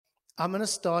I'm going to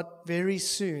start very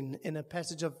soon in a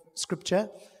passage of Scripture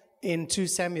in 2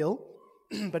 Samuel.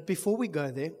 But before we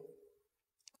go there,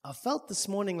 I felt this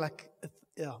morning like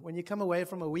when you come away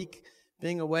from a week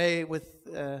being away with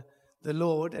the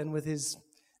Lord and with His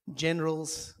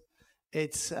generals,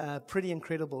 it's pretty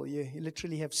incredible. You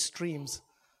literally have streams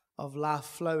of life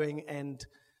flowing and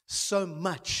so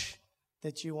much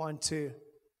that you want to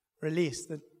release.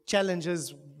 The challenge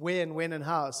is where and when and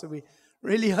how. So we're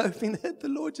really hoping that the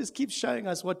Lord just keeps showing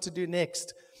us what to do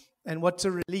next and what to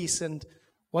release and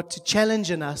what to challenge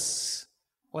in us,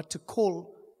 what to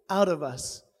call out of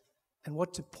us, and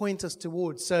what to point us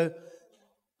towards. So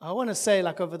I want to say,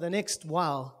 like, over the next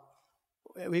while,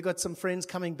 we got some friends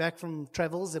coming back from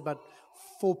travels, about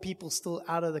 4 people still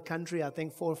out of the country, I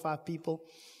think 4 or 5 people.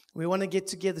 We want to get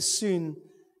together soon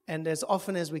and as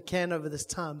often as we can over this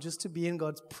time, just to be in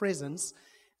God's presence,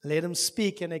 let Him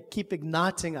speak and keep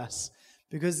igniting us,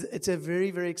 because it's a very,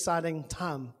 very exciting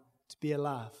time to be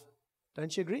alive.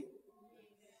 Don't you agree?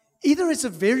 Either it's a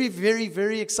very, very,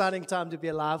 very exciting time to be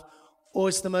alive, or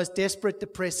it's the most desperate,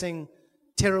 depressing,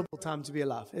 terrible time to be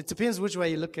alive. It depends which way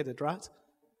you look at it, right?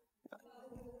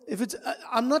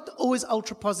 I'm not always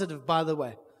ultra positive, by the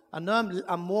way. I know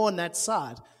I'm more on that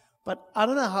side, but I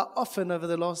don't know how often over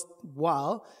the last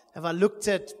while have I looked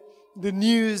at the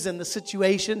news and the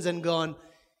situations and gone,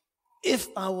 if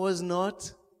I was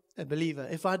not a believer,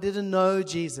 if I didn't know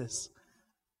Jesus,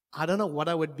 I don't know what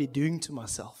I would be doing to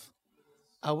myself.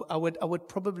 I would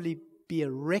probably be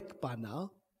a wreck by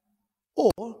now,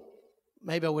 or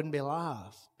maybe I wouldn't be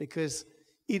alive, because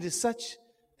it is such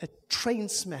a train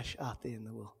smash out there in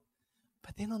the world.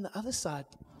 But then on the other side,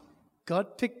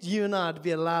 God picked you and I to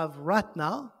be alive right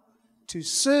now, to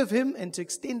serve Him and to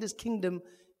extend His kingdom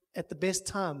at the best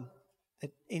time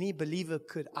that any believer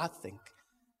could, I think.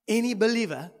 Any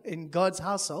believer in God's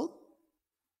household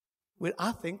would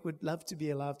love to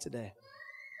be alive today.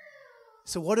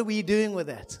 So what are we doing with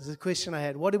that? That's a question I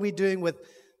had. What are we doing with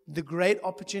the great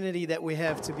opportunity that we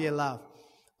have to be alive?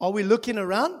 Are we looking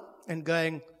around and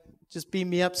going, just beam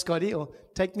me up, Scotty, or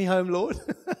take me home, Lord,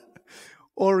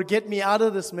 or get me out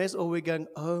of this mess? Or we're going,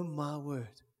 oh my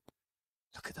word,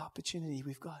 look at the opportunity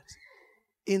we've got.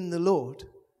 In the Lord,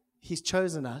 He's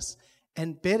chosen us.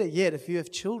 And better yet, if you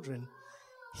have children,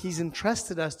 He's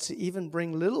entrusted us to even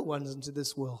bring little ones into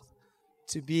this world,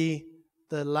 to be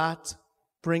the light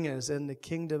bringers and the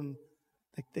kingdom,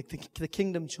 the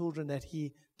kingdom children that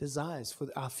He desires for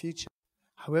our future,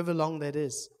 however long that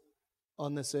is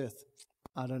on this earth.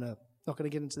 I don't know. Not going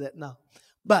to get into that now.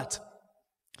 But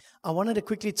I wanted to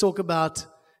quickly talk about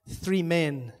 3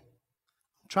 men.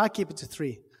 Try to keep it to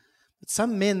 3. But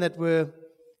some men that were,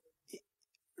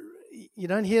 you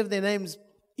don't hear their names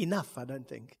enough, I don't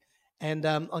think. And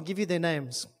I'll give you their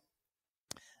names.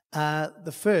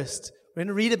 The first, we're going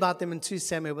to read about them in 2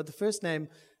 Samuel, but the first name,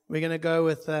 we're going to go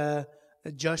with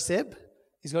Joseb.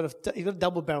 He's got a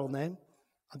double barrel name.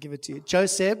 I'll give it to you.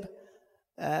 Joseb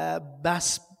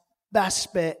Basbeth.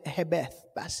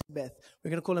 We're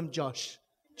going to call him Josh.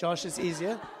 Josh is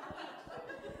easier.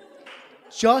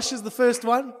 Josh is the first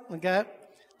one. Okay.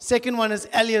 Second one is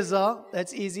Eleazar.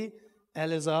 That's easy.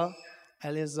 Eleazar.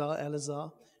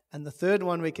 And the third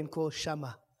one we can call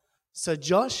Shammah. So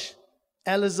Josh,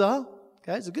 Eleazar.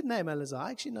 Okay, it's a good name, Eleazar.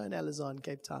 I actually know an Eleazar in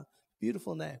Cape Town.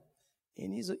 Beautiful name.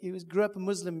 And he grew up a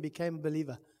Muslim and became a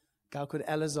believer. A guy called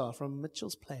Eleazar from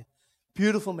Mitchell's Plain.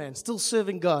 Beautiful man, still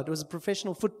serving God. Was a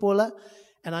professional footballer,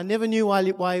 and I never knew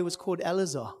why he was called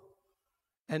Eleazar.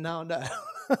 And now I know.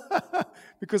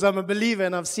 Because I'm a believer,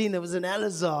 and I've seen there was an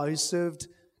Eleazar who served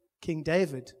King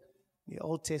David in the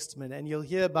Old Testament, and you'll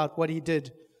hear about what he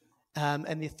did.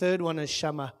 And the third one is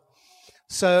Shammah.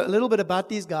 So a little bit about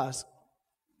these guys.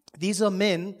 These are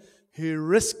men who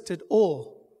risked it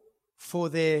all for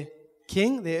their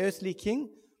king, their earthly king,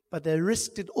 but they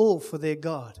risked it all for their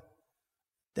God.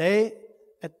 They,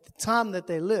 at the time that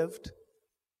they lived,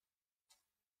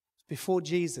 before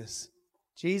Jesus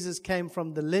came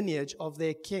from the lineage of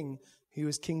their king, who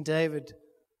was King David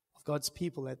of God's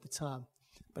people at the time.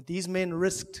 But these men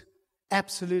risked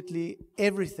absolutely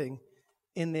everything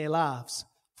in their lives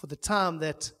for the time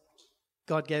that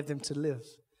God gave them to live.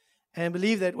 And I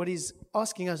believe that what He's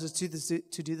asking us is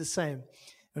to do the same.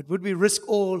 But would we risk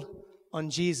all on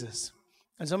Jesus?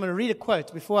 And so I'm going to read a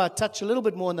quote before I touch a little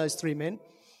bit more on those 3 men.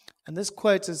 And this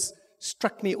quote has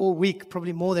struck me all week,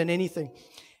 probably more than anything.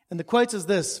 And the quote is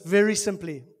this, very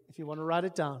simply, if you want to write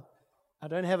it down. I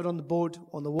don't have it on the board,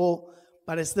 on the wall,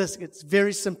 but it's this. It's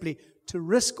very simply, to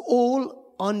risk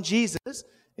all on Jesus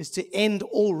is to end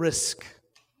all risk.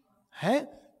 Hey?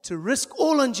 To risk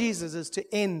all on Jesus is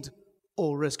to end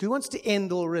all risk. Who wants to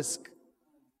end all risk?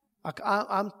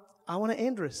 I'm I want to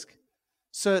end risk.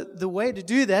 So the way to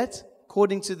do that,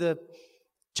 according to the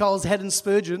Charles Haddon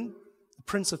Spurgeon, the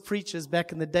Prince of Preachers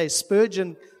back in the day,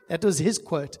 Spurgeon, that was his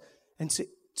quote, and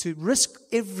to risk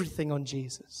everything on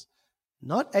Jesus.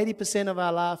 Not 80% of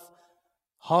our life,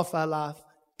 half our life,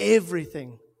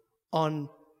 everything on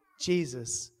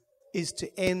Jesus is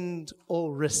to end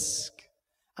all risk.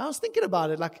 I was thinking about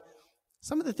it, like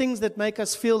some of the things that make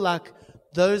us feel like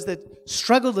those that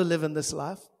struggle to live in this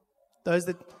life, those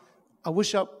that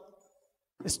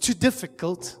it's too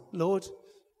difficult, Lord,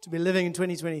 to be living in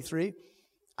 2023.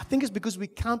 I think it's because we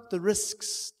count the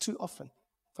risks too often,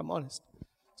 if I'm honest.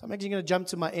 So I'm actually going to jump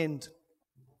to my end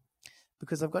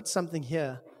because I've got something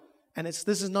here. And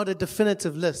this is not a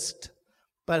definitive list.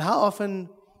 But how often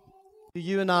do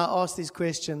you and I ask these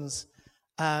questions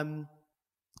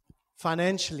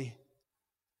financially?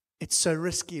 It's so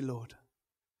risky, Lord.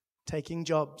 Taking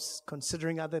jobs,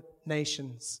 considering other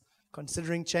nations,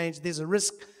 considering change. There's a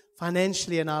risk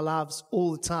financially in our lives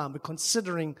all the time. We're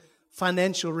considering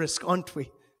financial risk, aren't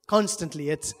we? Constantly.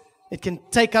 It can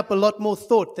take up a lot more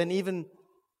thought than even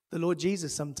the Lord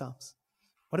Jesus sometimes.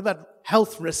 What about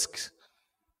health risks?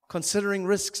 Considering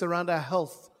risks around our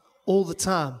health all the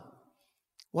time.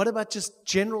 What about just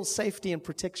general safety and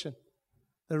protection?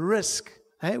 The risk.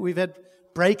 Hey, we've had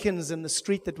break-ins in the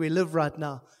street that we live right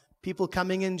now. People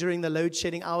coming in during the load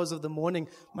shedding hours of the morning.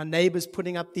 My neighbors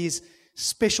putting up these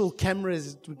special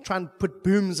cameras to try and put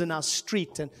booms in our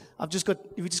street. And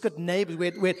we just got neighbors.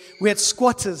 We had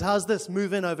squatters. How's this?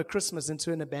 Move in over Christmas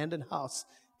into an abandoned house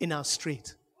in our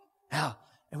street. Yeah.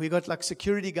 And we got like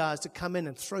security guys to come in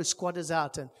and throw squatters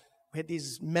out. And we had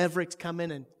these mavericks come in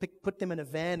and put them in a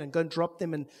van and go and drop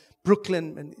them in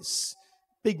Brooklyn. And these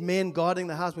big men guarding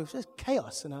the house. It was just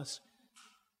chaos in us.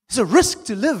 It's a risk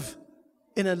to live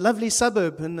in a lovely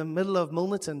suburb in the middle of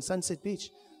Milnerton, Sunset Beach.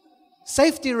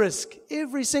 Safety risk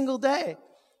every single day.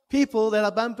 People that I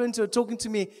bump into are talking to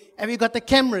me, have you got the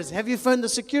cameras? Have you phoned the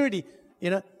security?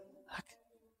 You know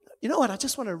what? I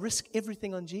just want to risk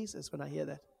everything on Jesus when I hear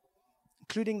that,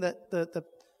 including the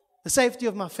safety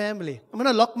of my family. I'm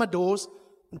going to lock my doors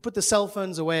and put the cell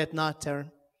phones away at night,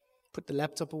 Taryn. Put the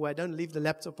laptop away. Don't leave the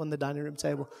laptop on the dining room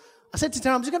table. I said to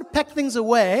Taryn, I'm just going to pack things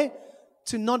away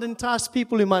to not entice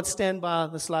people who might stand by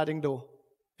the sliding door.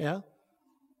 Yeah?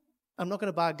 I'm not going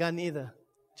to buy a gun either.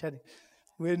 Chatting.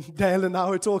 When Dale and I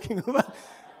were talking about,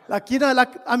 there's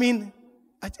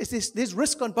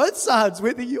risk on both sides,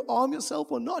 whether you arm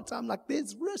yourself or not. I'm like,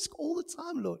 there's risk all the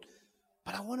time, Lord.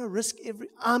 But I want to risk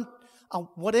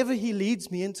whatever He leads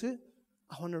me into,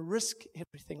 I want to risk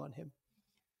everything on Him.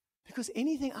 Because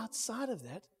anything outside of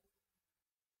that,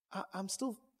 I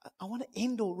want to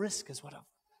end all risk is what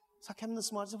it's like having this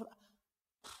mindset.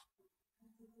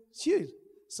 It's huge.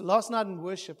 So last night in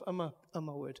worship, oh my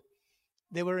word,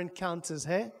 there were encounters,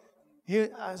 hey?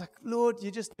 I was like, Lord,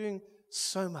 you're just doing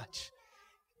so much.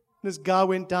 This guy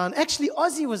went down. Actually,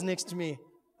 Ozzy was next to me.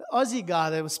 The Ozzy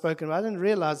guy that was spoken about. I didn't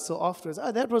realize until afterwards.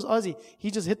 Oh, that was Ozzy. He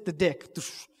just hit the deck.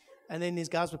 And then these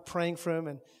guys were praying for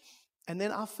him. And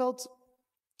then I felt,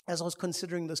 as I was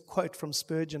considering this quote from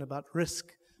Spurgeon about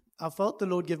risk, I felt the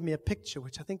Lord give me a picture,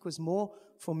 which I think was more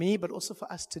for me, but also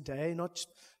for us today, not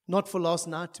for last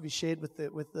night to be shared with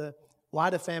the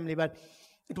wider family, but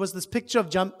it was this picture of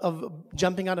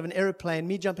jumping out of an airplane,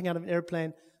 me jumping out of an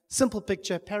airplane, simple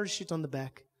picture, parachute on the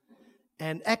back.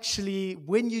 And actually,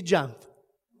 when you jump,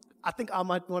 I think I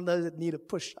might be one of those that need a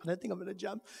push. I don't think I'm going to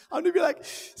jump. I'm going to be like,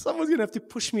 someone's going to have to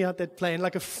push me out that plane,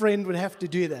 like a friend would have to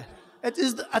do that. It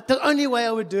is the only way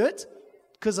I would do it,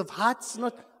 because of heights.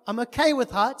 I'm okay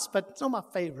with heights, but it's not my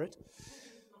favorite.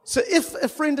 So if a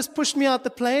friend has pushed me out the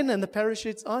plane and the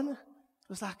parachute's on, it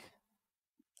was like,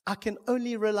 I can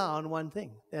only rely on one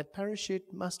thing. That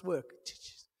parachute must work.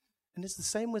 And it's the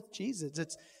same with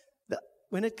Jesus.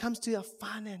 When it comes to our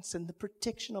finance and the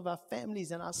protection of our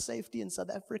families and our safety in South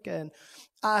Africa and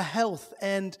our health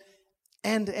and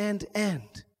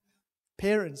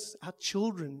parents, our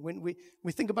children, when we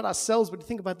think about ourselves, but we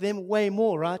think about them way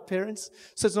more, right, parents?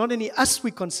 So it's not only us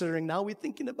we're considering now, we're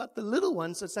thinking about the little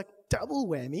ones. So it's like double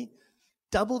whammy,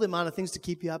 double the amount of things to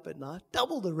keep you up at night,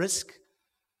 double the risk.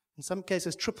 In some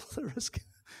cases, triple the risk,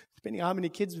 depending on how many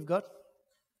kids we've got.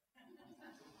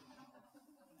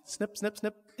 Snip, snip,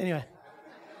 snip. Anyway.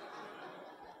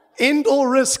 End all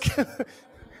risk.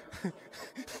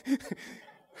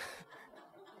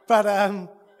 But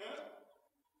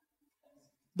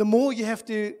the more you have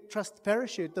to trust the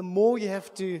parachute, the more you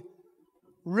have to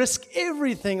risk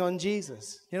everything on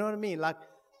Jesus. You know what I mean? Like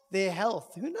their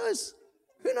health. Who knows?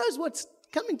 Who knows what's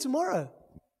coming tomorrow?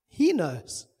 He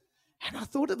knows. And I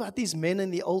thought about these men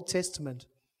in the Old Testament.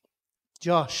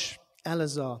 Josh,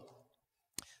 Eleazar,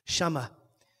 Shammah.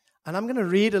 And I'm going to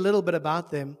read a little bit about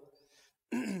them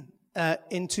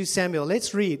in 2 Samuel.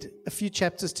 Let's read a few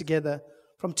chapters together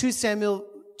from 2 Samuel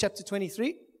chapter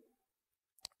 23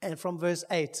 and from verse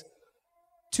 8.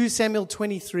 2 Samuel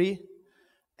 23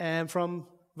 and from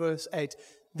verse 8.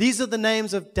 These are the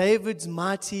names of David's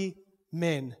mighty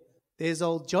men. There's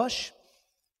old Josh,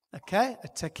 okay, a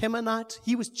Tachemonite.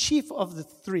 He was chief of the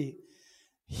three.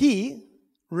 He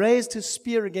raised his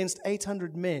spear against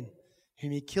 800 men,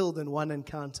 whom he killed in one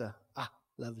encounter.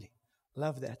 Lovely.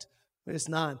 Love that. Verse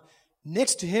 9.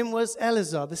 Next to him was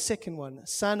Eleazar, the second one,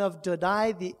 son of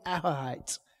Dodai the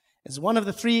Ahohite. As one of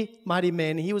the three mighty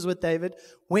men, he was with David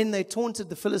when they taunted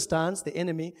the Philistines, the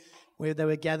enemy, where they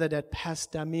were gathered at Pas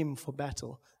Damim for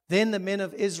battle. Then the men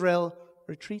of Israel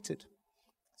retreated.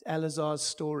 It's Eleazar's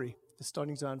story is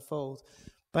starting to unfold.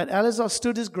 But Eleazar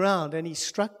stood his ground, and he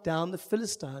struck down the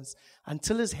Philistines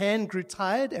until his hand grew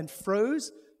tired and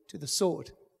froze to the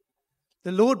sword.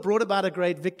 The Lord brought about a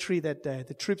great victory that day.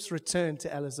 The troops returned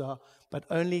to Eleazar, but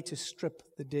only to strip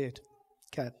the dead.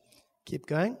 Okay, keep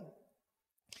going.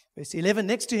 Verse 11,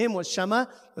 next to him was Shammah,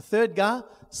 the third guy,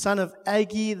 son of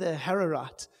Agi the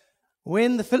Hararite.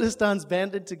 When the Philistines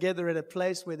banded together at a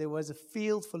place where there was a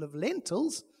field full of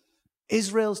lentils,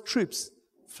 Israel's troops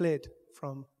fled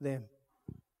from them.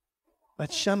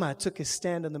 But Shammah took his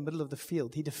stand in the middle of the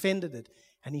field. He defended it,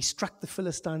 and he struck the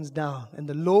Philistines down. And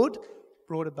the Lord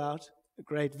brought about a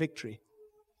great victory.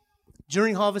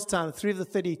 During harvest time, 3 of the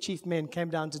 30 chief men came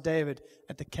down to David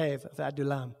at the cave of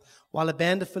Adullam, while a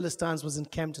band of Philistines was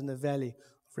encamped in the valley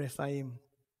of Rephaim.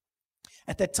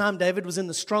 At that time, David was in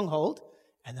the stronghold,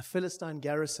 and the Philistine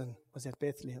garrison was at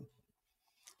Bethlehem.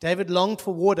 David longed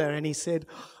for water, and he said,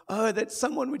 "Oh, that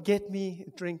someone would get me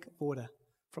a drink of water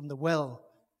from the well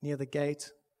near the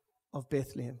gate of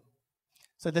Bethlehem."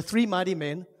 So the three mighty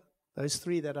men, those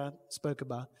three that I spoke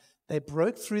about, they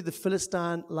broke through the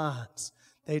Philistine lines.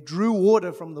 They drew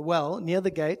water from the well near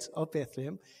the gate of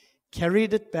Bethlehem,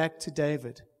 carried it back to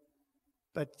David,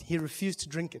 but he refused to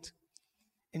drink it.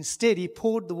 Instead, he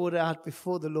poured the water out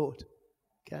before the Lord.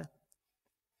 Okay?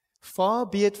 "Far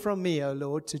be it from me, O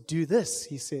Lord, to do this,"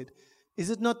 he said.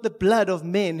 "Is it not the blood of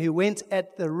men who went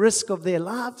at the risk of their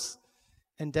lives?"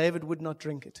 And David would not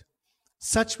drink it.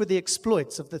 Such were the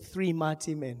exploits of the three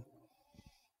mighty men.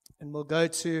 And we'll go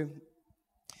to,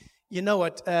 you know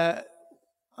what,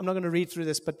 I'm not going to read through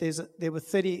this, but there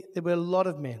were a lot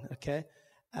of men, okay?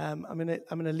 I'm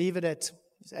going to leave it at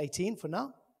 18 for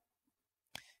now.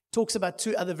 Talks about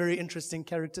two other very interesting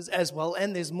characters as well,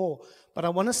 and there's more. But I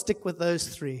want to stick with those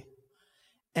three.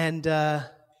 And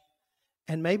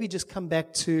maybe just come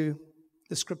back to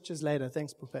the scriptures later.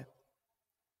 Thanks, Pupe.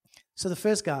 So the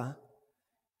first guy,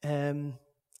 when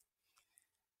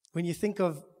you think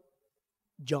of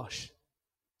Josh,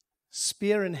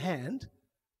 spear in hand,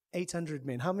 800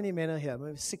 men. How many men are here?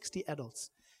 Maybe 60 adults.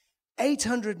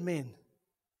 800 men.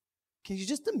 Can you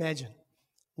just imagine?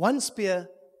 One spear,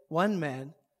 one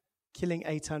man, killing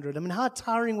 800. I mean, how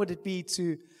tiring would it be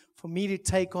for me to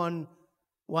take on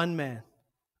one man?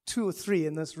 2 or 3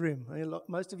 in this room. I mean,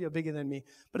 most of you are bigger than me.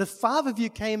 But if 5 of you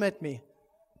came at me,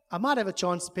 I might have a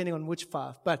chance depending on which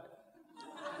 5. But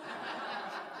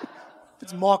if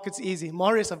it's Mark, it's easy.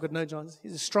 Marius, I've got no chance.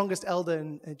 He's the strongest elder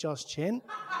in Josh Chen.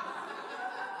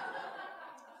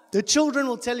 The children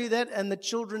will tell you that, and the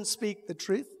children speak the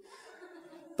truth.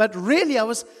 But really, I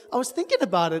was thinking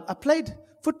about it. I played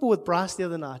football with Bryce the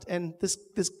other night, and this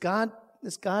guy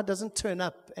doesn't turn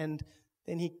up, and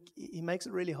then he makes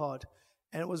it really hard.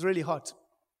 And it was really hot.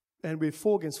 And we were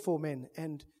 4 against 4 men,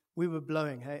 and we were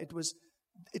blowing. Hey?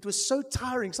 It was so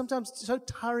tiring, sometimes so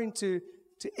tiring to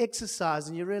exercise,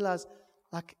 and you realize,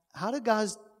 like, how do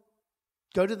guys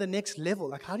go to the next level?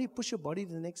 Like, how do you push your body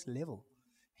to the next level?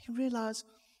 You realize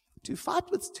to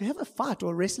have a fight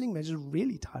or a wrestling match is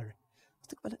really tiring.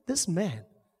 Think about it. This man,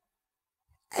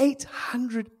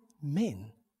 800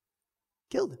 men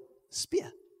killed him,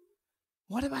 spear.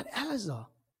 What about Eleazar?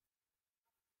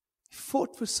 He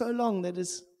fought for so long that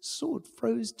his sword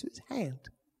froze to his hand.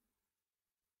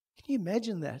 Can you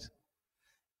imagine that?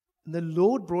 And the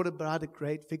Lord brought about a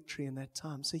great victory in that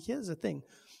time. So here's the thing.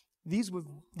 These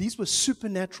were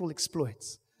supernatural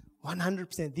exploits.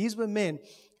 100%. These were men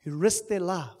who risked their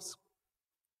lives.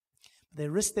 They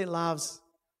risked their lives,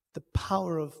 the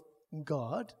power of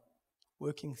God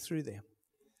working through them.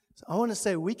 So I want to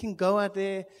say we can go out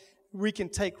there, we can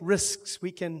take risks,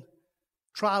 we can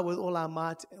try with all our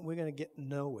might, and we're going to get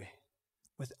nowhere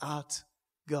without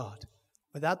God,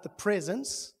 without the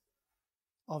presence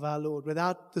of our Lord,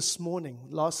 without this morning,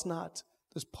 last night,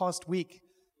 this past week.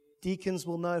 Deacons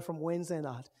will know from Wednesday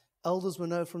night. Elders will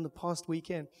know from the past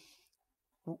weekend.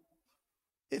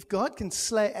 if God can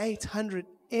slay 800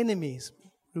 enemies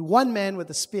through one man with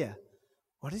a spear,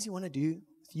 what does he want to do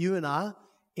with you and I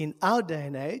in our day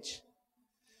and age?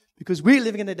 Because we're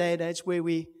living in a day and age where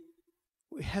we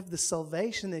have the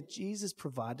salvation that Jesus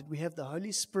provided. We have the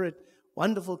Holy Spirit,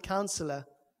 wonderful counselor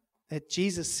that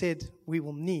Jesus said we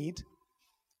will need.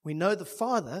 We know the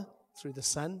Father through the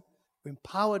Son. We're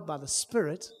empowered by the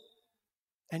Spirit.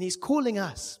 And He's calling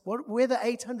us. We're the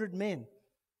 800 men.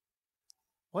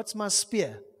 What's my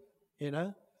spear?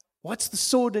 What's the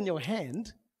sword in your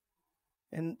hand?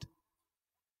 And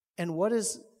what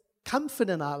is comfort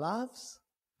in our lives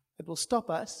that will stop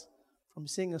us from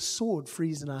seeing a sword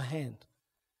freeze in our hand?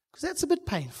 Because that's a bit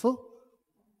painful.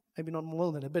 Maybe not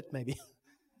more than a bit, maybe.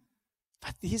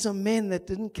 But these are men that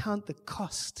didn't count the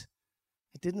cost.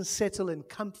 They didn't settle in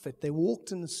comfort. They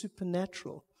walked in the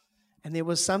supernatural. And there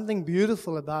was something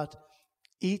beautiful about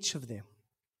each of them.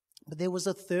 But there was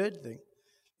a third thing.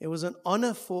 There was an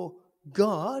honor for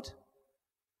God,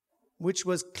 which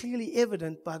was clearly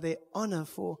evident by their honor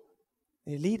for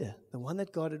their leader, the one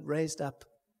that God had raised up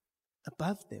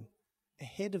above them,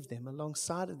 ahead of them,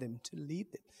 alongside of them, to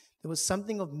lead them. There was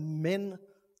something of men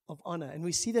of honor. And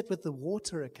we see that with the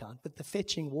water account, with the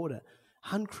fetching water.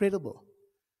 How incredible.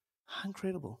 How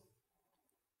incredible.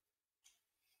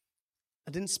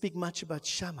 I didn't speak much about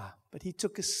Shammah, but he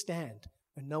took a stand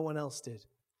when no one else did.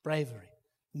 Bravery,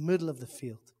 middle of the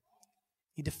field.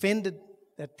 He defended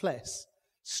that place,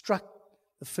 struck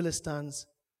the Philistines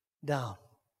down.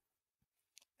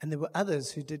 And there were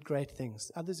others who did great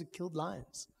things. Others who killed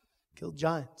lions, killed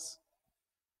giants.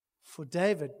 For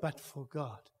David, but for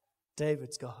God.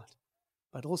 David's God.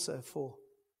 But also for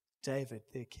David,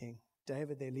 their king.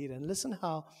 David, their leader. And listen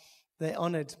how they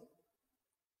honored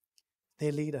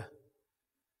their leader.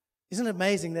 Isn't it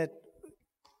amazing that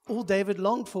all David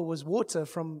longed for was water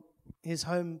from his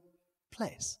home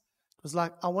place? It was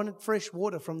like, I wanted fresh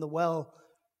water from the well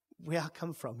where I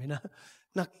come from,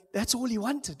 Now, that's all he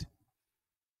wanted.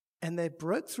 And they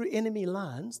broke through enemy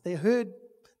lines. They heard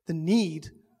the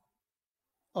need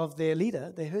of their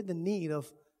leader. They heard the need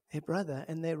of their brother.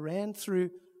 And they ran through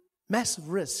massive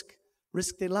risked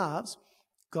their lives.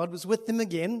 God was with them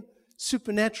again.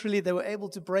 Supernaturally, they were able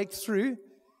to break through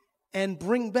and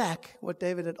bring back what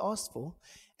David had asked for.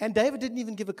 And David didn't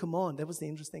even give a command. That was the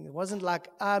interesting thing. It wasn't like,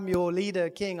 I'm your leader,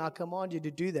 king, I command you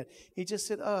to do that. He just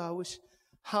said, I wish,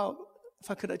 if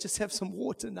I could just have some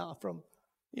water now from,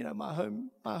 my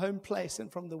home place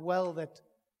and from the well that,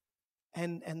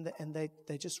 and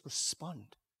they just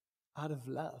respond out of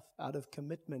love, out of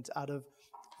commitment, out of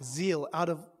zeal, out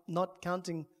of not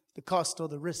counting the cost or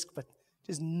the risk, but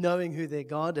just knowing who their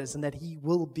God is and that He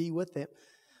will be with them.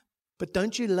 But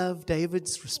don't you love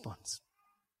David's response?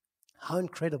 How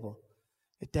incredible.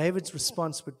 That David's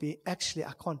response would be, actually,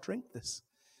 I can't drink this.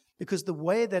 Because the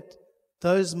way that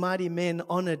those mighty men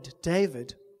honored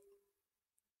David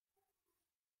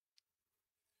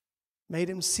made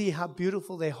him see how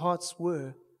beautiful their hearts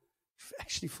were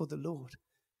actually for the Lord.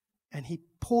 And he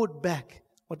poured back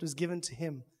what was given to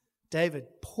him. David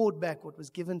poured back what was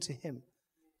given to him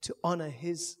to honor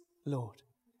his Lord.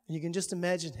 And you can just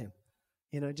imagine him,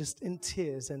 just in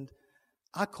tears. And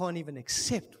I can't even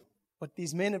accept what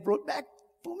these men have brought back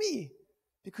for me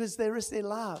because they risked their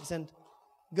lives. And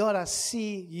God, I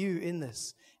see you in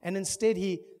this. And instead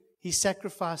he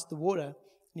sacrificed the water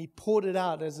and he poured it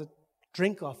out as a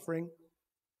drink offering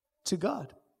to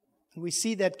God. And we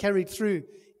see that carried through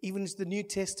even into the New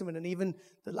Testament and even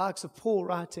the likes of Paul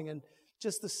writing, and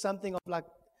just the something of like,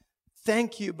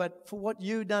 thank you, but for what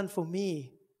you've done for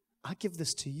me, I give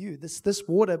this to you. This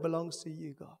water belongs to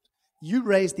you, God. You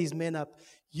raised these men up.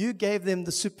 You gave them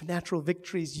the supernatural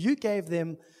victories. You gave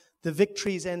them the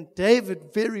victories. And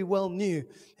David very well knew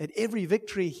that every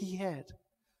victory he had,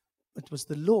 it was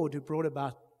the Lord who brought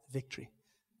about victory.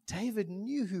 David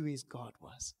knew who his God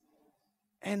was.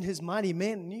 And his mighty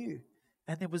men knew.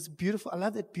 And it was beautiful. I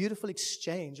love that beautiful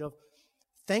exchange of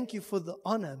thank you for the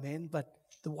honor, man, but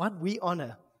the one we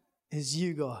honor is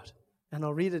you, God. And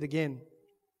I'll read it again.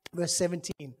 Verse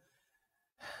 17.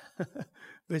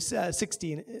 Verse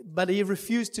 16. But he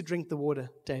refused to drink the water,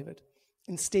 David.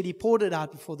 Instead, he poured it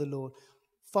out before the Lord.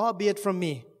 Far be it from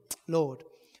me, Lord,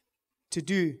 to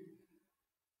do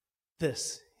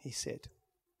this, he said.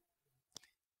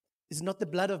 Is not the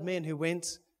blood of men who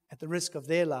went at the risk of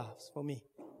their lives for me.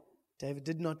 David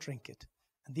did not drink it.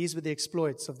 And these were the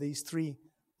exploits of these three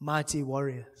mighty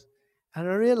warriors. And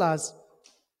I realized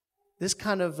this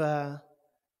kind of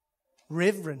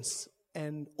reverence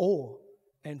and awe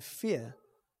and fear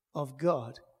of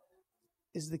God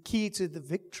is the key to the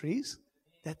victories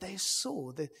that they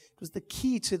saw. It was the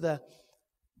key to the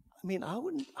I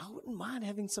wouldn't mind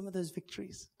having some of those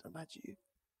victories. How about you?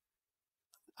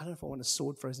 I don't know if I want a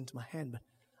sword frozen to my hand, but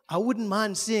I wouldn't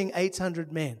mind seeing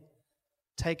 800 men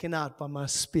taken out by my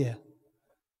spear,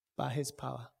 by his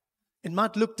power. It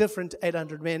might look different to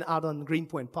 800 men out on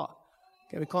Greenpoint Park.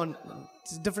 Okay,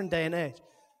 it's a different day and age.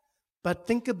 But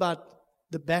think about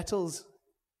the battles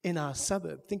in our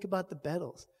suburb. Think about the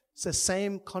battles. It's the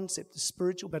same concept, the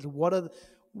spiritual battle.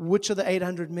 Which are the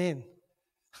 800 men?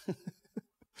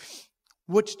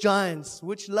 Which giants?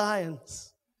 Which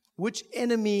lions? Which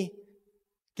enemy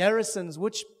garrisons?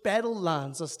 Which battle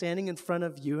lines are standing in front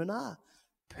of you and I?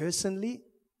 Personally,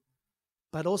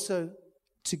 but also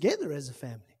together as a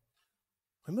family.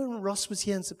 Remember when Ross was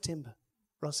here in September?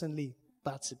 Ross and Lee,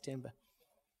 about September.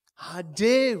 How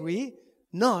dare we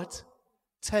not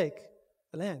take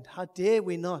the land? How dare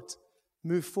we not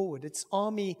move forward? It's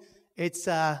army, it's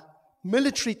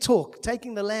military talk,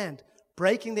 taking the land,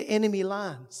 breaking the enemy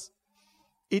lines.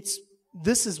 This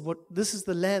is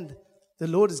the land the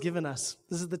Lord has given us.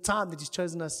 This is the time that He's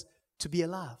chosen us to be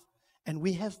alive. And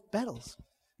we have battles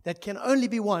that can only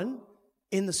be won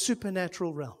in the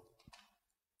supernatural realm.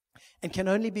 And can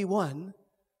only be won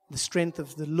the strength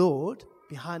of the Lord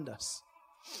behind us.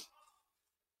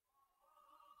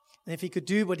 And if He could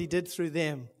do what He did through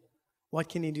them, what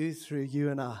can He do through you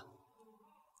and I?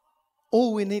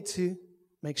 All we need to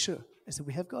make sure is that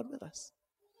we have God with us.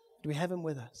 Do we have Him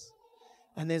with us?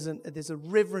 And there's a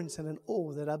reverence and an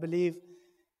awe that I believe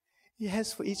He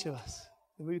has for each of us.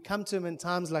 When we come to Him in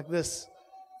times like this,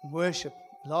 in worship,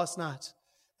 last night,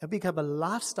 it become a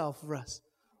lifestyle for us.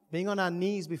 Being on our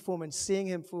knees before Him and seeing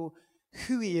Him for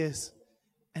who He is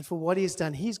and for what He has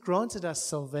done. He's granted us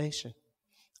salvation.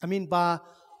 By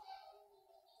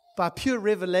pure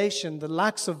revelation, the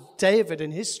likes of David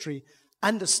in history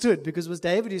understood, because it was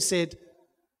David who said,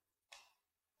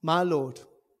 my Lord.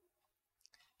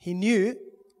 He knew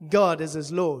God as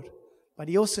his Lord, but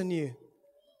he also knew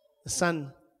the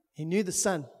Son. He knew the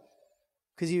Son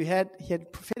because he had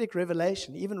prophetic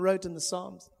revelation. He even wrote in the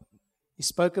Psalms. He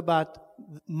spoke about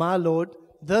my Lord,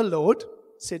 the Lord,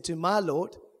 said to my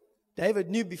Lord. David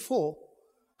knew before,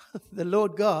 the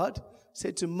Lord God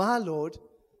said to my Lord,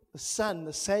 the Son,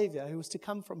 the Savior, who was to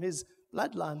come from his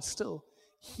bloodline still.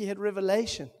 He had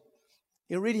revelation.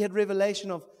 He already had revelation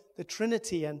of the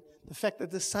Trinity and the fact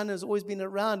that the Son has always been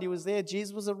around. He was there.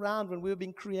 Jesus was around when we were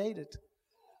being created.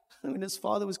 When his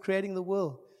Father was creating the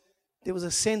world. There was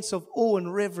a sense of awe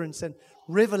and reverence and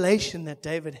revelation that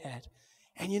David had.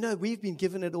 And we've been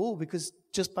given it all because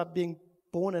just by being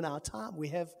born in our time, we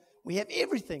have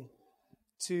everything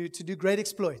to do great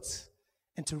exploits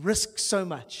and to risk so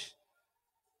much.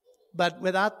 But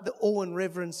without the awe and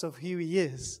reverence of who He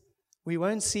is, we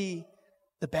won't see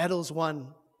the battles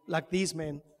won like these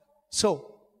men saw.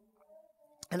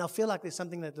 And I feel like there's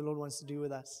something that the Lord wants to do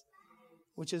with us,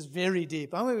 which is very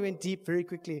deep. We went deep very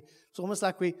quickly. It's almost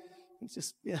like we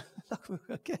just,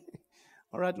 okay.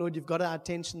 All right, Lord, you've got our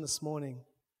attention this morning.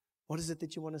 What is it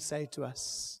that you want to say to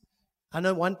us? I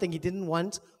know one thing, He didn't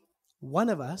want one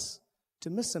of us to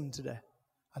miss Him today.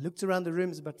 I looked around the room,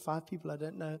 there's about 5 people I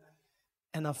don't know,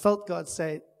 and I felt God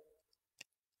say,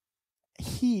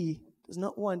 He does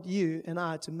not want you and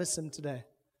I to miss Him today.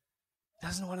 He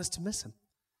doesn't want us to miss Him.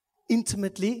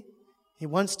 Intimately, He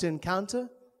wants to encounter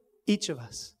each of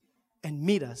us and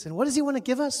meet us. And what does He want to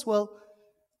give us? Well,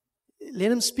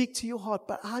 let Him speak to your heart.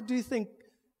 But I do think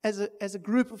as a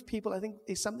group of people, I think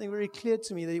there's something very clear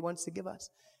to me that He wants to give us.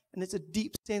 And it's a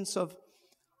deep sense of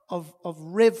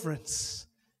reverence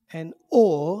and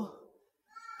awe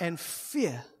and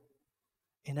fear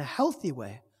in a healthy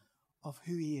way of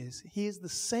who He is. He is the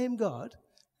same God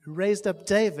who raised up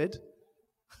David,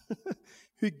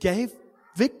 who gave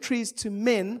victories to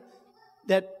men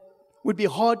that would be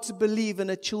hard to believe in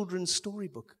a children's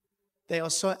storybook. They are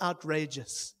so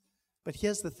outrageous. But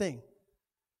here's the thing,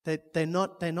 that they're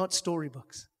not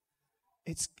storybooks.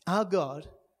 It's our God,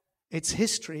 it's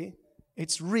history,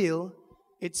 it's real,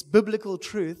 it's biblical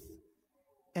truth,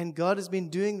 and God has been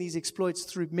doing these exploits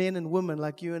through men and women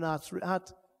like you and I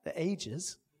throughout the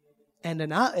ages. And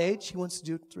in our age, He wants to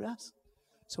do it through us.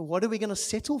 So what are we going to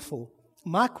settle for?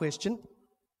 My question,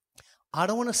 I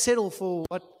don't want to settle for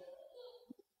what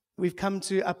we've come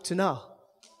to up to now.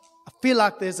 I feel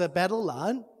like there's a battle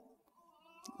line,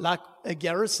 like a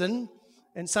garrison,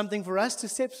 and something for us to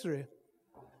step through.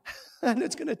 And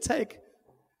it's going to take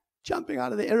jumping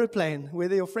out of the aeroplane,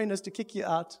 whether your friend has to kick you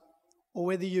out, or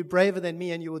whether you're braver than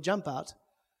me and you will jump out.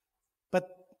 But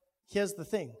here's the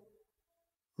thing.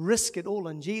 Risk it all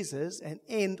on Jesus and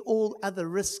end all other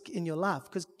risk in your life.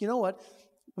 Because you know what?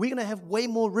 we're going to have way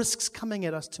more risks coming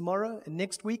at us tomorrow and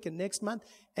next week and next month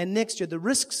and next year. The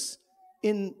risks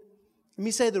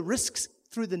the risks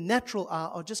through the natural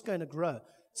are just going to grow.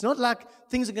 It's not like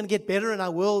things are going to get better in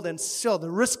our world and sure, the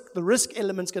risk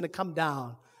element's going to come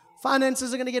down.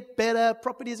 Finances are going to get better.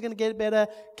 Property is going to get better.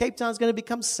 Cape Town is going to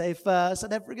become safer.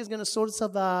 South Africa is going to sort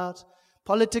itself out.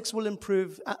 Politics will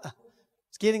improve.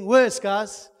 It's getting worse,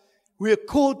 guys. We are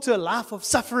called to a life of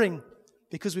suffering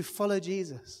because we follow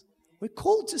Jesus. We're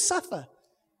called to suffer.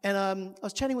 And I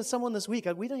was chatting with someone this week.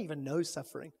 We don't even know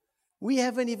suffering. We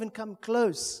haven't even come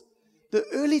close. The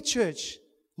early church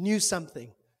knew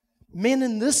something. Men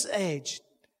in this age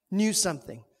knew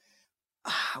something.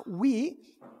 We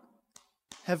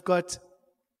have got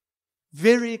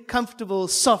very comfortable,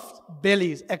 soft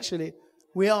bellies, actually.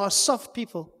 We are soft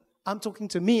people. I'm talking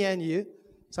to me and you.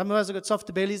 Some of us have got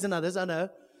softer bellies than others, I know.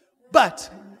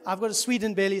 But I've got a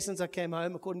Sweden belly since I came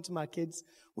home, according to my kids,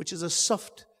 which is a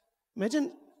soft.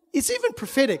 Imagine, it's even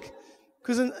prophetic.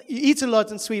 Because you eat a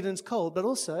lot in Sweden, it's cold, but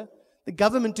also the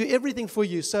government do everything for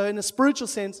you. So in a spiritual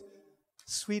sense,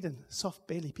 Sweden, soft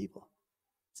belly people.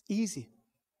 It's easy.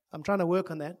 I'm trying to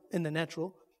work on that in the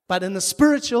natural. But in the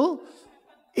spiritual,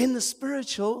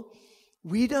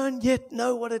 we don't yet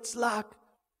know what it's like,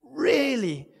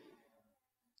 really,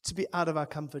 to be out of our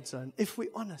comfort zone. If we're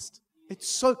honest, it's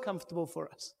so comfortable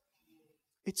for us.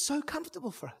 It's so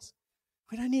comfortable for us.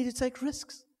 We don't need to take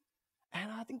risks. And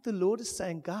I think the Lord is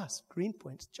saying, guys,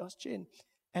 Greenpoint, Josh Jen,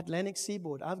 Atlantic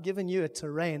Seaboard, I've given you a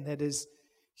terrain that is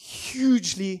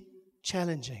hugely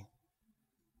challenging.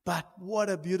 But what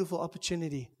a beautiful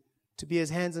opportunity to be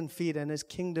His hands and feet and His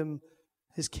kingdom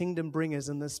bringers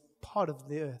in this part of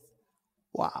the earth.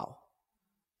 Wow.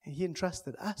 And He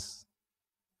entrusted us.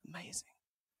 Amazing.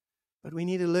 But we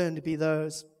need to learn to be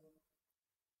those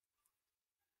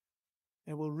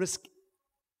that will risk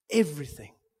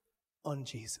everything on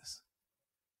Jesus.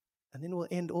 And then we'll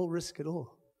end all risk at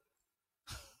all.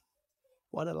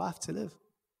 What a life to live.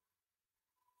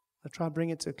 I'll try and bring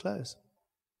it to a close.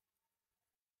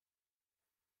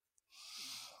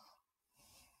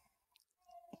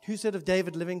 Who said of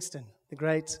David Livingstone, the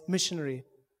great missionary,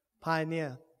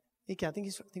 pioneer? I think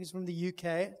he's from the UK,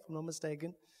 if I'm not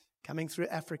mistaken, coming through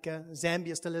Africa.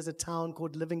 Zambia still has a town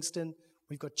called Livingstone.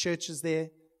 We've got churches there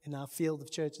in our field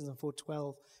of churches in Fort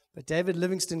 12. But David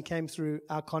Livingstone came through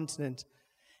our continent,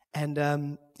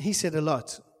 and he said a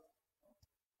lot.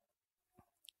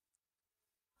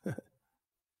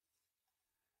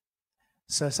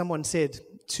 So someone said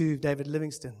to David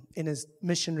Livingstone in his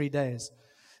missionary days,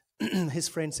 his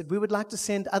friend said, "We would like to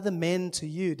send other men to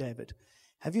you, David.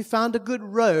 Have you found a good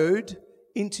road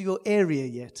into your area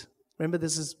yet?" Remember,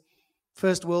 this is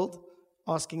First World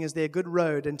asking, is there a good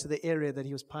road into the area that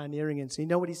he was pioneering in? So you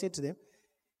know what he said to them?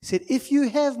 He said, if you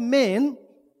have men,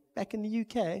 back in the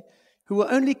UK, who will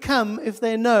only come if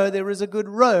they know there is a good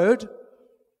road,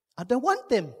 I don't want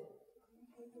them.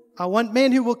 I want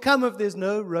men who will come if there's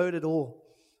no road at all.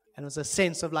 And it was a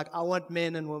sense of like, I want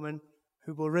men and women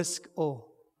who will risk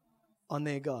all on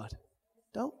their God.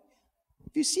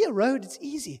 If you see a road, it's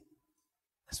easy.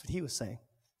 That's what he was saying.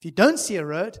 If you don't see a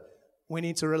road, we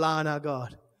need to rely on our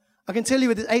God. I can tell you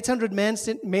with the 800 men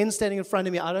standing in front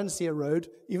of me, I don't see a road,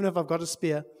 even if I've got a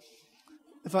spear.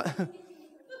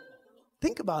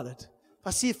 Think about it. If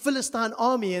I see a Philistine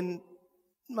army and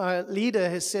my leader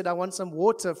has said, I want some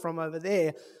water from over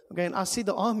there, I'm going, I see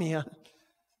the army.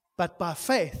 But by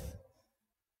faith,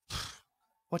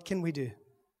 what can we do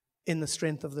in the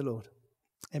strength of the Lord?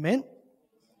 Amen?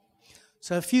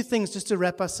 So a few things just to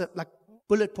wrap us up, like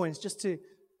bullet points, just to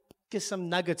give some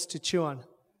nuggets to chew on.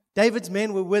 David's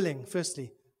men were willing,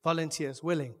 firstly, volunteers,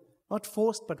 willing. Not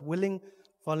forced, but willing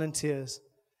volunteers.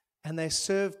 And they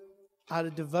served out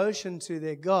of devotion to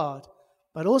their God,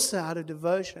 but also out of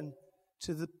devotion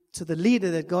to the leader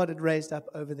that God had raised up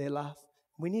over their life.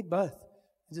 We need both.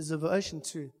 There's a devotion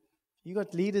too. You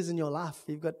got leaders in your life.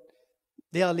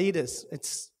 They are leaders.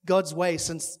 It's God's way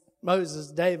since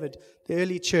Moses, David, the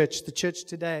early church, the church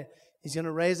today. He's going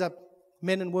to raise up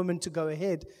men and women to go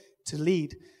ahead to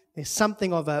lead. There's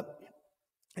something of a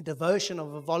devotion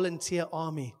of a volunteer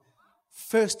army,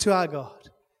 first to our God,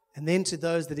 and then to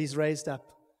those that He's raised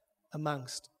up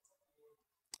amongst.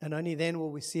 And only then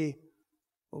will we see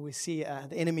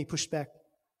the enemy pushed back.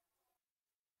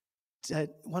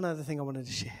 One other thing I wanted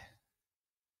to share.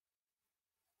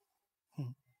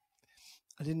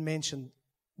 I didn't mention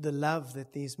the love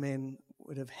that these men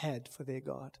would have had for their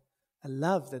God, a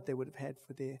love that they would have had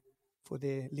for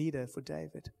their leader, for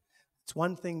David. It's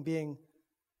one thing being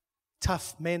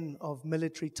tough men of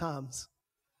military times,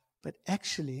 but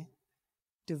actually,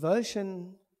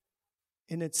 devotion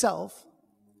in itself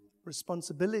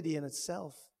responsibility in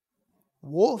itself,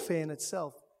 warfare in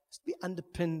itself, is to be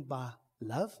underpinned by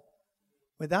love.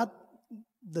 Without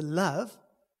the love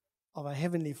of our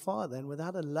Heavenly Father and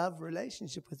without a love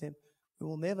relationship with Him, we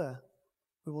will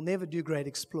never do great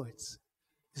exploits.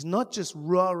 It's not just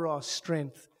raw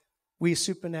strength. We're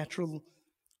supernatural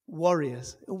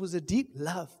warriors. It was a deep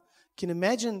love. Can you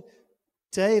imagine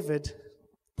David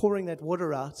pouring that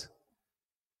water out?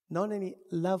 Not only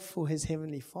love for his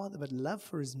Heavenly Father, but love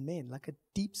for his men, like a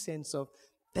deep sense of,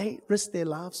 they risked their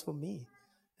lives for me.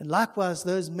 And likewise,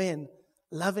 those men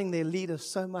loving their leader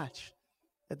so much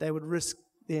that they would risk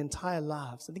their entire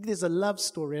lives. I think there's a love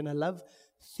story and a love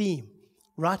theme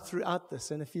right throughout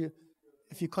this. And if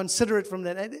you consider it from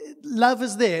that, love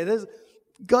is there.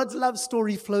 God's love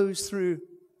story flows through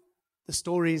the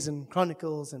stories and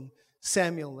Chronicles and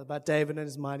Samuel about David and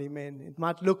his mighty men. It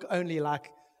might look only like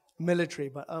military,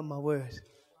 but oh my word,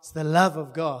 it's the love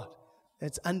of God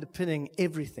that's underpinning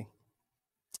everything.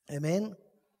 Amen?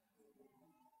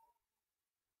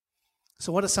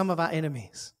 So what are some of our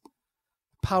enemies?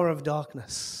 Power of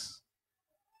darkness.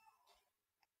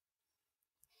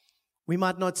 We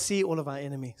might not see all of our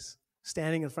enemies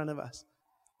standing in front of us,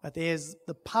 but there's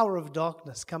the power of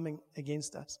darkness coming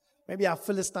against us. Maybe our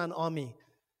Philistine army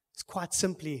is quite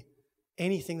simply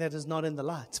anything that is not in the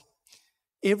light.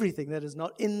 Everything that is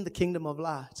not in the kingdom of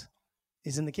light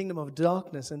is in the kingdom of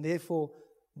darkness, and therefore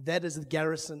that is the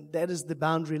garrison, that is the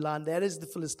boundary line, that is the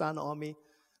Philistine army,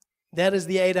 that is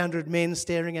the 800 men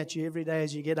staring at you every day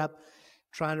as you get up,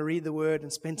 trying to read the word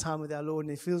and spend time with our Lord,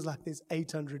 and it feels like there's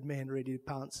 800 men ready to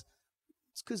pounce.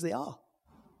 It's because they are.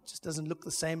 It just doesn't look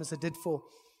the same as it did for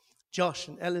Josh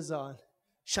and Eleazar and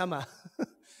Shammah.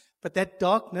 But that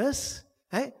darkness,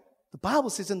 hey, the Bible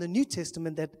says in the New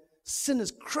Testament that sin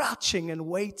is crouching and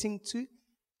waiting to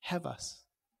have us.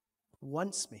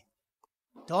 Wants me.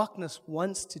 Darkness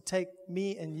wants to take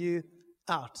me and you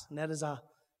out. And that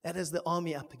is the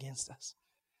army up against us.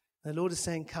 The Lord is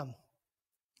saying, come,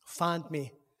 find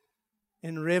me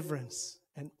in reverence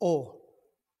and awe.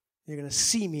 You're going to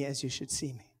see me as you should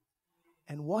see me.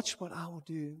 And watch what I will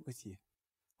do with you.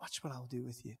 Watch what I will do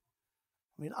with you.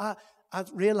 I mean,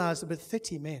 I've realized with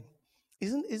 30 men,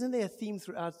 isn't there a theme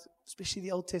throughout, especially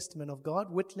the Old Testament, of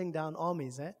God whittling down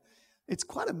armies? It's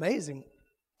quite amazing.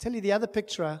 Tell you the other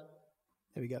picture.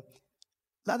 There we go.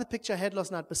 The other picture I had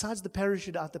last night, besides the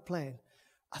parachute out the plane,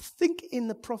 I think in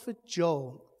the prophet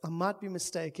Joel, I might be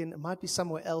mistaken, it might be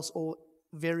somewhere else, or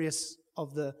various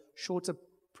of the shorter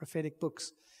prophetic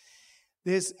books.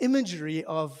 There's imagery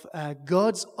of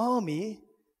God's army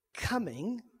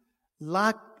coming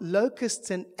like locusts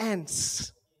and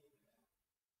ants,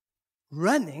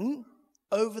 running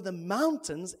over the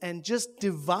mountains and just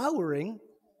devouring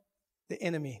the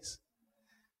enemies.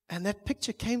 And that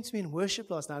picture came to me in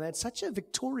worship last night. It's such a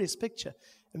victorious picture.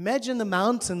 Imagine the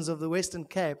mountains of the Western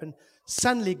Cape, and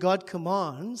suddenly God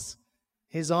commands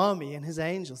His army and His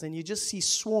angels, and you just see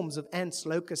swarms of ants,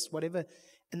 locusts, whatever,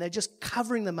 and they're just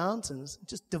covering the mountains,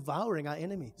 just devouring our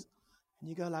enemies. And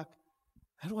you go like,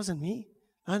 that wasn't me.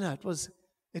 No,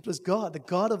 it was God, the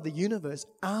God of the universe,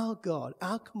 our God,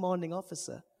 our commanding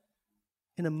officer,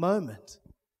 in a moment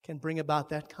can bring about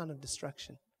that kind of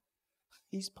destruction.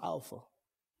 He's powerful.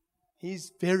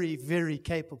 He's very, very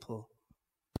capable.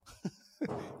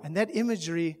 And that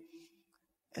imagery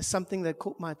is something that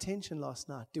caught my attention last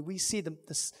night. Do we see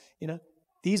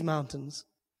these mountains?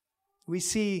 We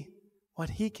see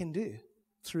what He can do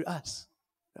through us.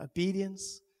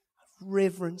 Obedience,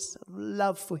 reverence,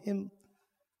 love for Him,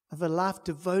 of a life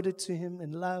devoted to Him,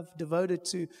 and love devoted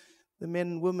to the men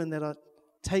and women that are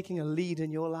taking a lead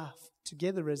in your life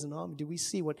together as an army. Do we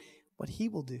see what He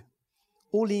will do?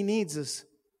 All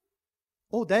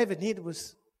David needed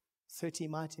was 30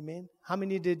 mighty men. How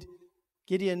many did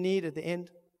Gideon need at the end?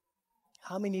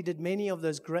 How many did many of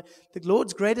those the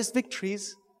Lord's greatest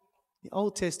victories, the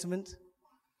Old Testament,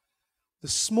 the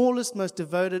smallest, most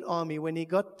devoted army, when he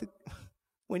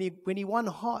won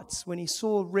hearts, when he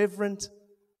saw reverent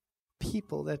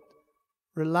people that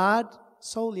relied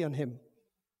solely on Him,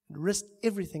 and risked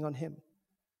everything on Him.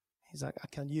 He's like, I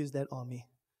can use that army.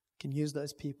 I can use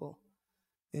those people.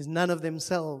 There's none of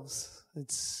themselves.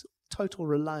 It's total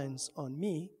reliance on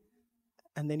me.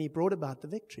 And then He brought about the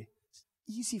victory. It's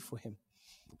easy for Him.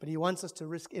 But He wants us to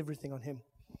risk everything on Him.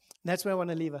 And that's where I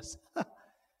want to leave us.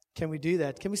 Can we do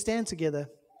that? Can we stand together?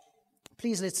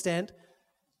 Please, let's stand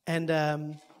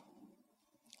and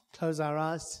close our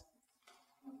eyes.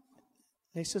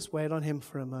 Let's just wait on Him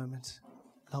for a moment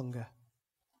longer.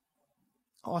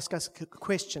 I'll ask us a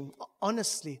question.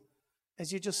 Honestly,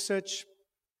 as you just search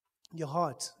your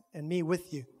heart and me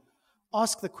with you,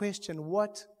 ask the question,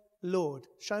 what Lord,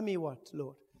 show me what,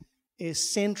 Lord, is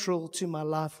central to my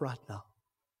life right now.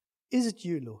 Is it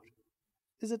you, Lord?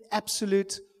 Is it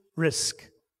absolute risk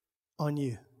on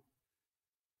you?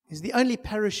 Is the only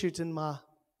parachute in my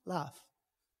life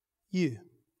you?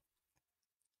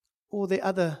 Or the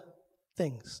other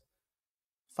things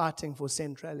fighting for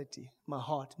centrality, my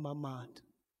heart, my mind?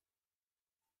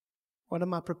 What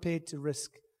am I prepared to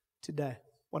risk today?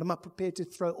 What am I prepared to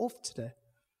throw off today?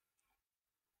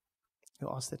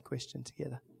 We'll ask that question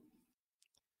together.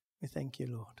 We thank you,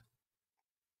 Lord.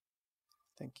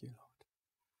 Thank you, Lord.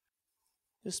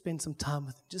 Just spend some time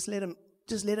with Him.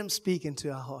 Just let Him speak into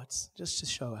our hearts, just to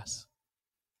show us.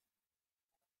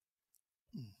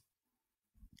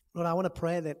 Lord, I want to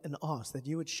pray that and ask that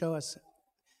you would show us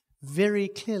very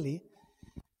clearly,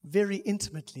 very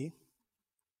intimately,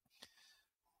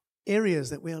 areas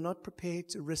that we are not prepared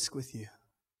to risk with you.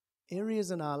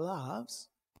 Areas in our lives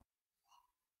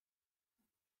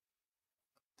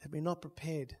that we're not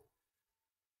prepared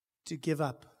to give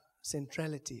up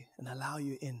centrality and allow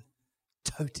you in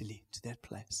totally to that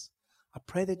place. I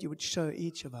pray that you would show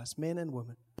each of us, men and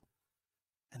women,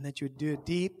 and that you would do a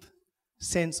deep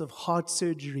sense of heart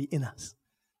surgery in us.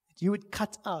 That you would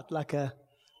cut out like a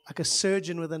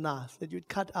surgeon with a knife, that you would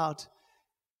cut out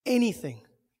anything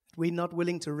that we're not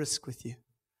willing to risk with you,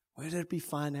 whether it be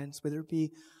finance, whether it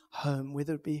be home,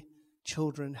 whether it be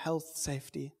children, health,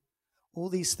 safety, all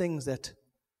these things that are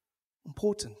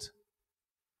important,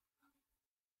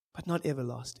 but not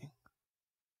everlasting.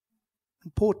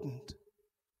 Important,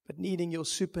 but needing your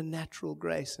supernatural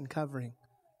grace and covering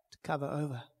to cover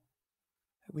over.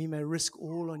 That we may risk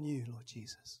all on you, Lord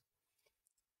Jesus.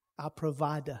 Our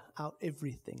provider, our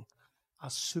everything, our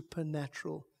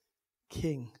supernatural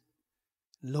King,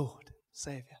 Lord,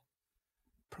 Savior,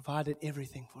 provided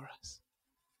everything for us.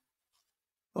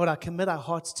 Lord, I commit our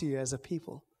hearts to you as a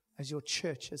people, as your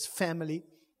church, as family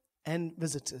and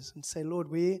visitors, and say, Lord,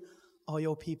 we are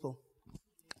your people.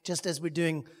 Just as we're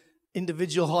doing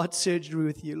individual heart surgery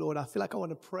with you, Lord, I feel like I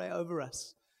want to pray over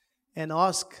us and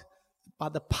ask by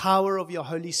the power of your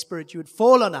Holy Spirit, you would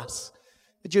fall on us,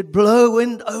 that you would blow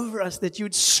wind over us, that you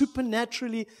would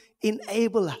supernaturally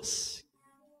enable us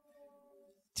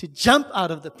to jump out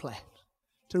of the plane,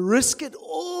 to risk it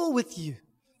all with you.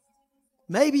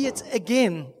 Maybe it's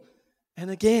again and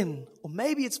again, or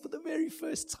maybe it's for the very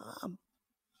first time.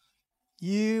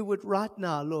 You would right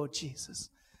now, Lord Jesus,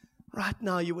 right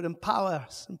now you would empower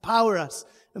us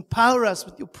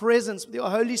with your presence, with your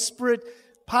Holy Spirit,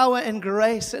 power and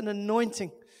grace and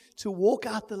anointing to walk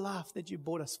out the life that you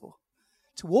bought us for,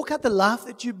 to walk out the life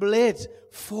that you bled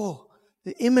for,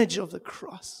 the image of the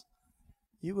cross.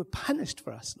 You were punished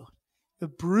for us, Lord. You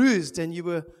were bruised and you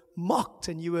were mocked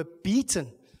and you were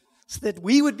beaten so that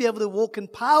we would be able to walk in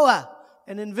power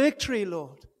and in victory,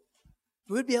 Lord.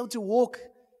 We would be able to walk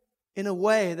in a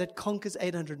way that conquers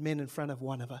 800 men in front of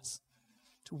one of us.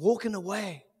 To walk in a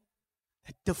way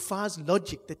that defies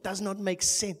logic, that does not make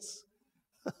sense.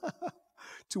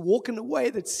 To walk in a way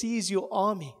that sees your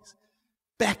armies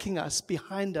backing us,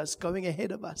 behind us, going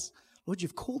ahead of us. Lord,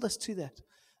 you've called us to that.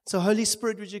 So Holy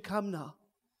Spirit, would you come now?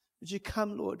 Would you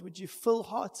come, Lord? Would you fill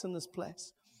hearts in this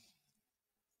place?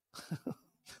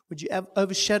 Would you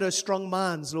overshadow strong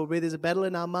minds, Lord, where there's a battle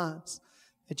in our minds?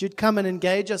 That you'd come and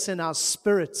engage us in our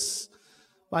spirits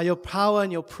by your power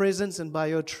and your presence and by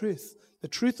your truth, the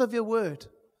truth of your word.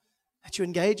 That you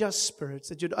engage our spirits,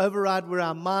 that you'd override where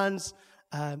our minds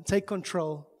take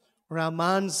control, where our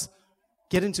minds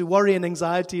get into worry and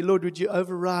anxiety. Lord, would you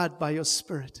override by your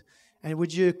Spirit? And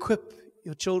would you equip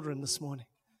your children this morning?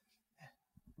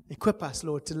 Equip us,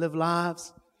 Lord, to live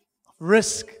lives of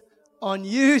risk on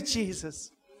you,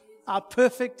 Jesus, our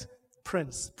perfect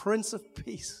Prince, Prince of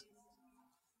Peace,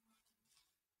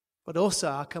 but also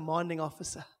our commanding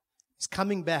officer. He's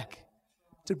coming back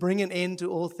to bring an end to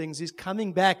all things. He's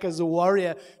coming back as a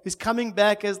warrior. He's coming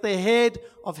back as the head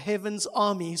of heaven's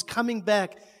army. He's coming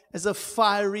back as a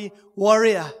fiery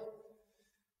warrior.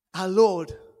 Our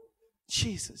Lord,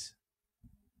 Jesus.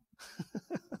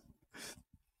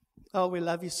 Oh, we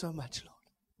love you so much, Lord.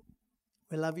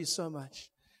 We love you so much.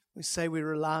 We say we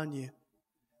rely on you.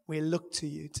 We look to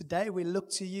you. Today we look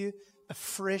to you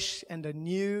afresh and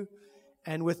anew,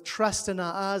 and with trust in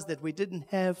our eyes that we didn't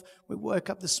have. We woke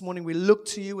up this morning, we look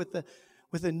to you with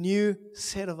a new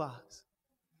set of eyes.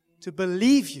 To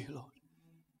believe you, Lord.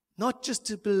 Not just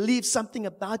to believe something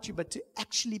about you, but to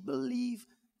actually believe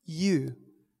you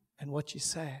and what you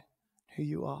say, who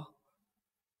you are.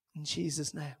 In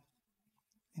Jesus' name.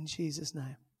 In Jesus'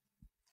 name.